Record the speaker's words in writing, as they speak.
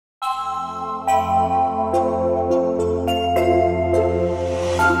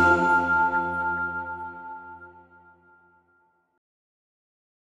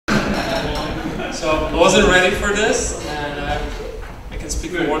wasn't ready for this, and I can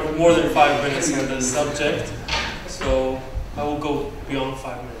speak more than 5 minutes on this subject, so I will go beyond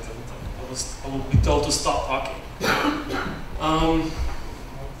 5 minutes. I will be told to stop talking.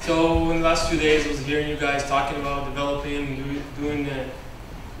 So in the last few days, I was hearing you guys talking about developing and doing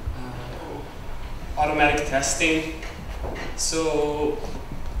automatic testing. So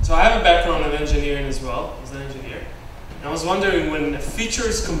I have a background in engineering as well. I was an engineer. And I was wondering, when a feature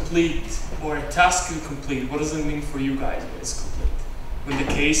is complete or a task is complete, what does it mean for you guys when it's complete? When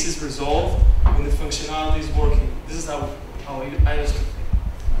the case is resolved, when the functionality is working. This is how I used to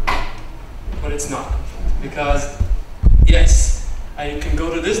think. But it's not complete. Because, yes, I can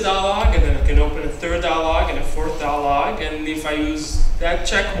go to this dialog, and then I can open a third dialog and a fourth dialog, and if I use that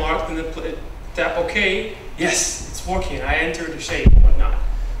check mark, then tap OK, yes, it's working. I enter the shape and whatnot.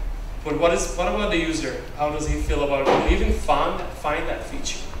 But what about the user? How does he feel about it? Will he even find that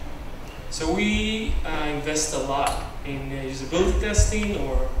feature? So we invest a lot in usability testing,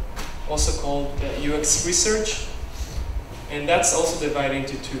 or also called UX research. And that's also divided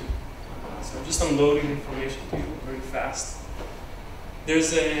into two. So I'm just unloading information to you very fast.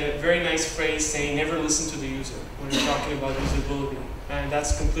 There's a very nice phrase saying, never listen to the user when you're talking about usability. And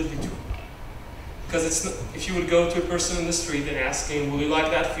that's completely true. Because it's not, if you would go to a person in the street and ask him, will you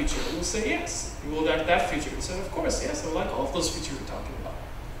like that feature? He will say yes. You will like that feature. He said, of course, yes, I like all of those features you're talking about.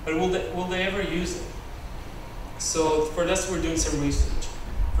 But will they ever use it? So for this, we're doing some research.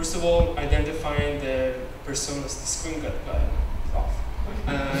 First of all, identifying the personas. The screen got off.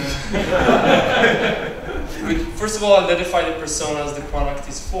 First of all, identify the personas the product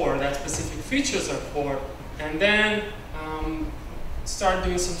is for, that specific features are for, and then start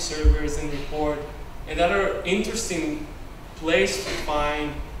doing some surveys and report. Another interesting place to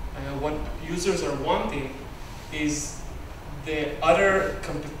find what users are wanting is the other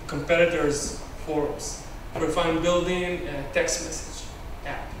competitors' forums. Or if I'm building a text message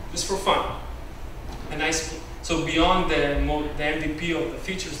app, just for fun, a nice. So beyond the MVP of the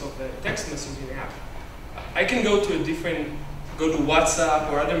features of the text messaging app, I can go to go to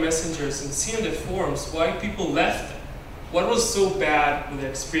WhatsApp or other messengers and see in the forums why people left. What was so bad with the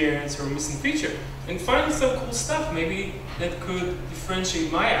experience or missing feature, and find some cool stuff maybe that could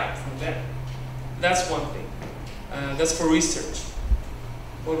differentiate my app from them. That's one thing. That's for research.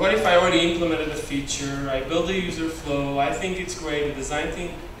 But what if I already implemented a feature, I build a user flow, I think it's great, the design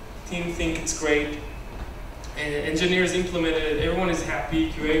team think it's great, and engineers implemented it, everyone is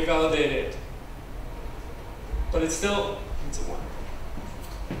happy, QA validated it. But it's a one.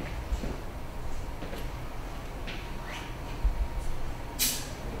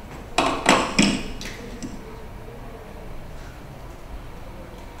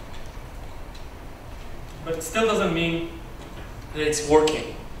 But it still doesn't mean that it's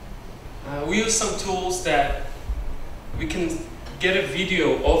working. We use some tools that we can get a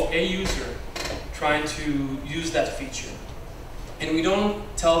video of a user trying to use that feature. And we don't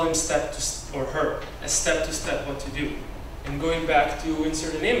tell them or her a step-to-step what to do. And going back to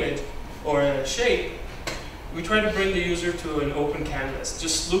insert an image or a shape, we try to bring the user to an open canvas.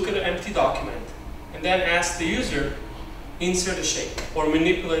 Just look at an empty document and then ask the user, insert a shape or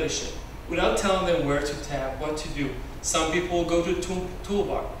manipulate a shape, without telling them where to tap, what to do. Some people will go to the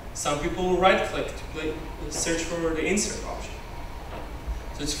toolbar. Some people will right-click to search for the insert option.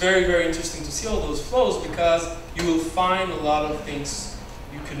 So it's very, very interesting to see all those flows, because you will find a lot of things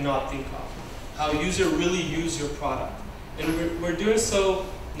you could not think of. How users really use your product. And we're doing so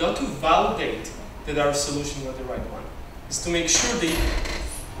not to validate that our solution was the right one. It's to make sure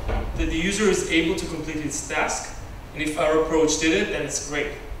that the user is able to complete its task. And if our approach did it, then it's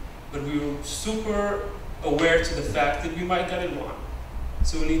great. But we were super aware to the fact that we might get it wrong.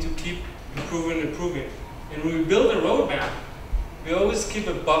 So we need to keep improving. And when we build a roadmap, we always keep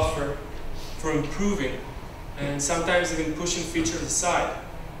a buffer for improving, and sometimes even pushing features aside.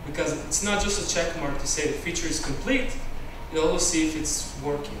 Because it's not just a check mark to say the feature is complete, you always see if it's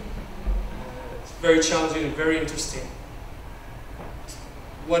working. It's very challenging and very interesting.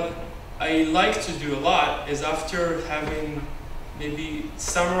 What I like to do a lot is, after having maybe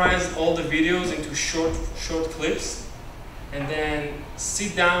summarize all the videos into short clips, and then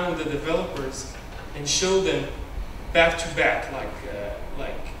sit down with the developers and show them back to back,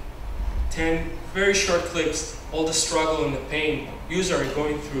 like 10 very short clips, all the struggle and the pain users are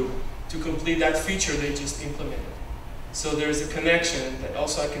going through to complete that feature they just implemented. So there's a connection that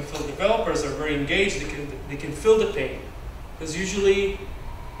also I can feel developers are very engaged. They can feel the pain, because usually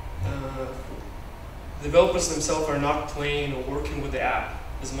developers themselves are not playing or working with the app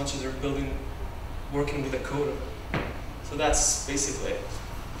as much as they're working with the code of it. So that's basically it.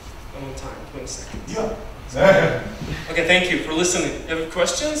 I'm on time, 20 seconds. Yeah. Okay, thank you for listening. You have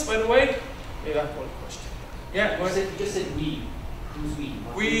questions, by the way? Maybe I have one question. Yeah, go ahead. You just said we. Who's we?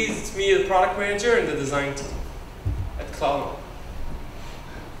 We, it's me, the product manager, and the design team at Cloud.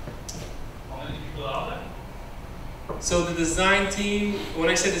 How many people are there? So the design team, when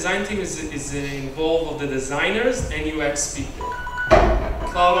I say design team, is involved of the designers and UX people.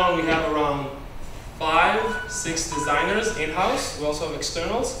 Cloud we have around 5-6 designers in-house. We also have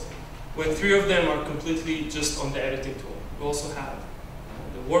externals. When 3 of them are completely just on the editing tool. We also have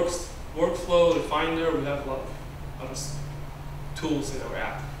the workflow, the finder. We have a lot of other tools in our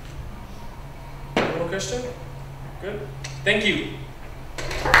app. One more question? Good. Thank you.